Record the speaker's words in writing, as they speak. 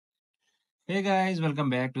Hey guys, welcome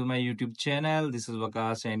back to my YouTube channel. This is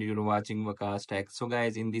Vakas and you're watching Vakas Tech. So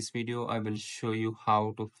guys, in this video, I will show you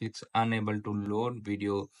how to fix unable to load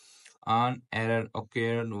video on error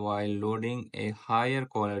occurred while loading a higher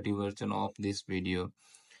quality version of this video.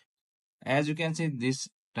 As you can see this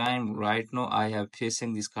time right now, I have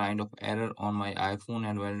facing this kind of error on my iPhone,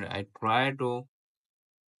 and when I try to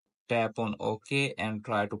tap on OK and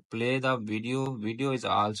try to play the video is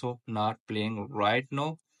also not playing right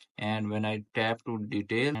now. And when I tap to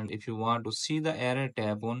details, and if you want to see the error,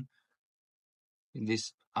 tap on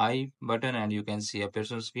this I button and you can see a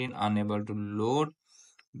person screen unable to load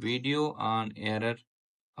video on error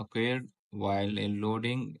occurred while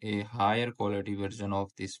loading a higher quality version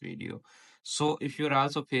of this video. So if you're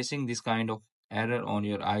also facing this kind of error on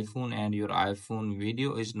your iPhone and your iPhone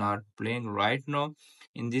video is not playing right now,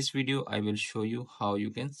 in this video I will show you how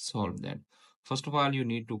you can solve that. First of all, you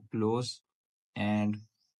need to close and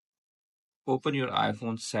open your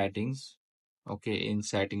iPhone settings. Okay, in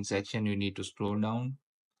settings section you need to scroll down,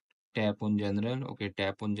 tap on general. Okay,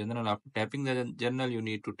 tap on general. After tapping the general, you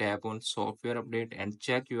need to tap on software update and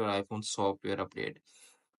check your iPhone software update.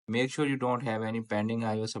 Make sure you don't have any pending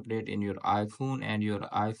iOS update in your iPhone and your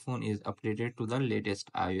iPhone is updated to the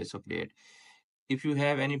latest iOS update. If you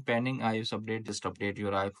have any pending iOS update, just update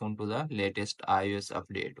your iPhone to the latest iOS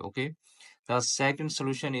update. Okay, the second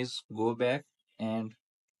solution is go back and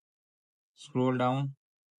scroll down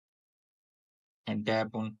and tap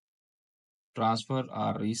on transfer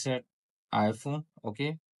or reset iPhone.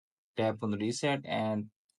 Okay, tap on reset and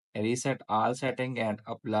reset all setting and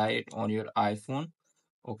apply it on your iPhone.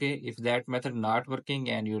 Okay, if that method not working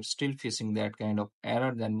and you're still facing that kind of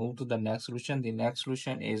error, then move to the next solution. The next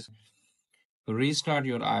solution is restart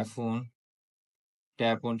your iPhone,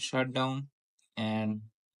 tap on shutdown and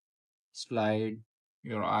slide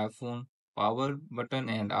your iPhone power button,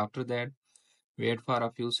 and after that wait for a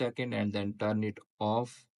few seconds and then turn it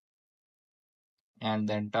off and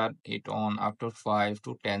then turn it on after 5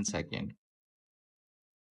 to 10 seconds.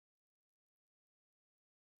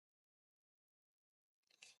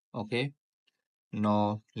 Okay,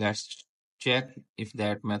 now let's check if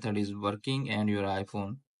that method is working and your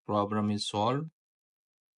iPhone problem is solved.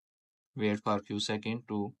 Wait for a few seconds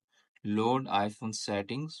to load iPhone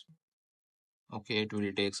settings. Okay, it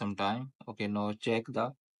will take some time. Okay, now check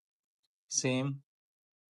the same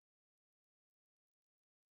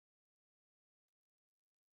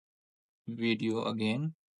video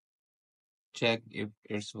again. Check if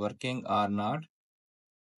it's working or not.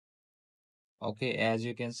 Okay, as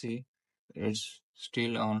you can see, it's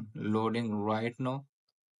still on loading right now.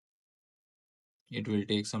 It will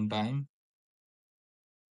take some time.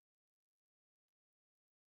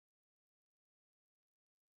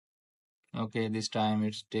 Okay, this time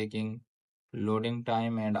it's taking loading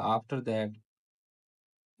time, and after that,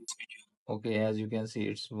 okay, as you can see,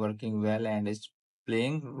 it's working well and it's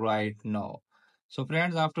playing right now. So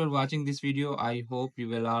friends, after watching this video, I hope you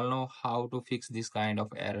will all know how to fix this kind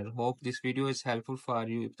of error. Hope this video is helpful for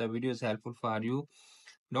you. If the video is helpful for you,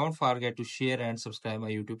 don't forget to share and subscribe my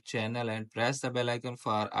YouTube channel and press the bell icon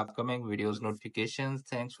for upcoming videos notifications.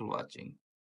 Thanks for watching.